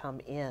as they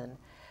come in.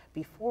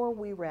 Before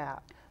we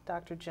wrap,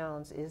 Dr.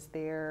 Jones, is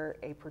there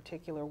a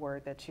particular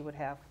word that you would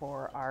have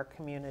for our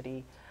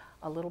community?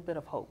 A little bit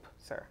of hope,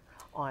 sir,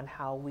 on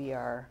how we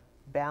are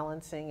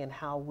balancing and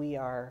how we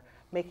are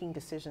making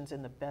decisions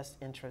in the best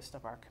interest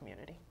of our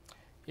community.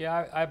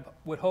 Yeah, I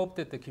would hope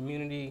that the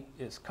community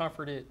is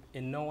comforted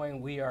in knowing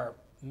we are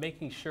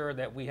making sure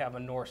that we have a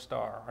North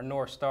Star. Our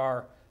North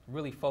Star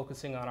really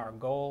focusing on our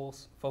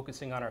goals,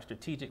 focusing on our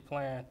strategic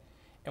plan,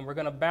 and we're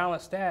going to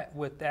balance that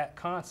with that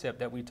concept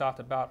that we talked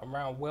about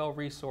around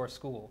well-resourced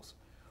schools.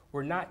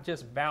 we're not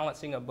just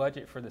balancing a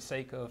budget for the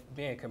sake of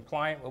being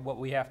compliant with what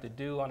we have to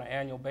do on an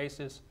annual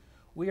basis.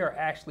 We are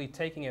actually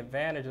taking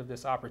advantage of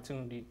this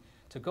opportunity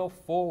to go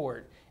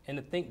forward and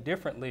to think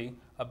differently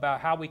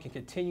about how we can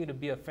continue to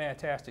be a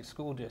fantastic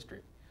school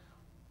district.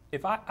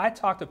 If I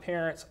talk to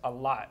parents a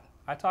lot,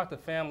 I talk to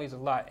families a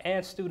lot,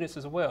 and students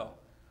as well.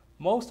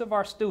 Most of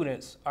our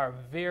students are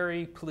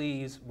very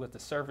pleased with the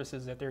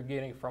services that they're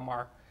getting from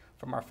our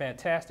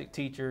fantastic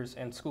teachers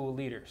and school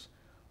leaders.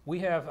 We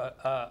have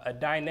a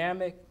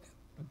dynamic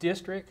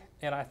district,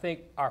 and I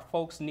think our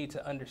folks need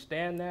to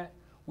understand that.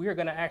 We are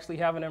going to actually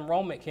have an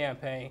enrollment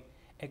campaign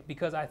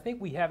because I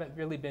think we haven't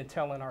really been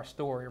telling our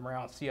story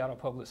around Seattle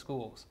Public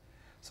Schools.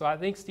 So I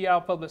think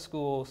Seattle Public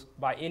Schools,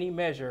 by any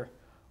measure,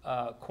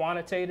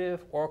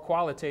 quantitative or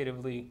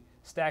qualitatively,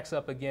 stacks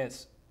up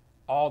against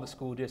all the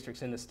school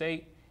districts in the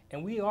state.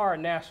 And we are a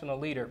national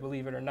leader,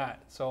 believe it or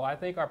not. So I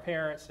think our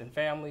parents and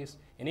families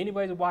and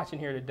anybody watching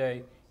here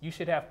today, you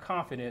should have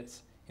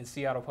confidence in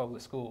Seattle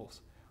Public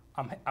Schools.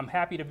 I'm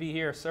happy to be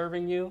here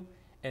serving you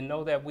and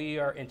know that we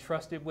are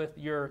entrusted with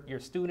your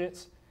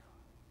students,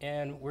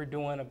 and we're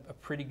doing a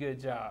pretty good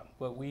job.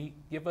 But we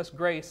give us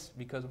grace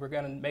because we're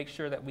going to make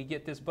sure that we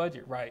get this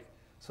budget right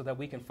so that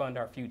we can fund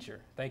our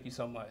future. Thank you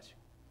so much.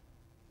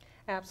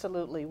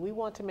 Absolutely. We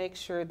want to make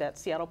sure that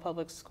Seattle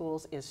Public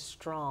Schools is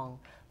strong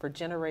for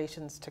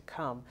generations to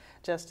come.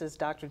 Just as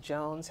Dr.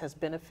 Jones has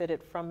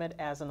benefited from it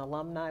as an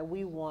alumni,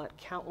 we want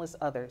countless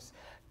others,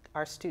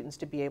 our students,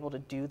 to be able to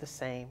do the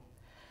same.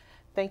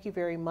 Thank you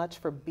very much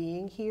for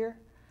being here.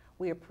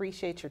 We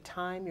appreciate your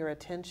time, your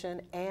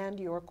attention, and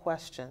your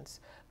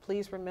questions.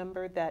 Please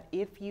remember that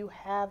if you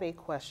have a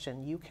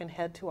question, you can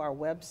head to our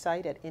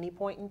website at any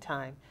point in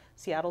time,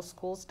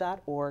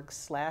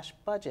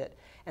 seattleschools.org/budget,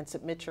 and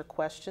submit your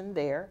question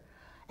there.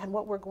 And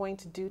what we're going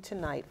to do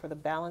tonight for the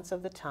balance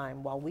of the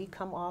time, while we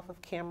come off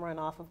of camera and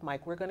off of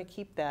mic, we're going to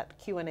keep that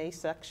Q&A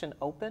section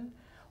open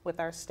with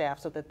our staff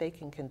so that they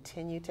can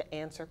continue to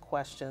answer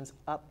questions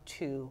up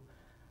to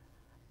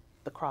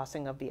the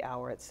crossing of the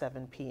hour at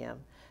 7 p.m.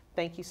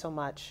 Thank you so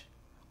much.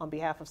 On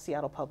behalf of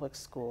Seattle Public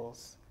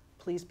Schools,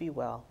 please be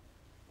well.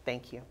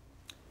 Thank you.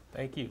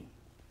 Thank you.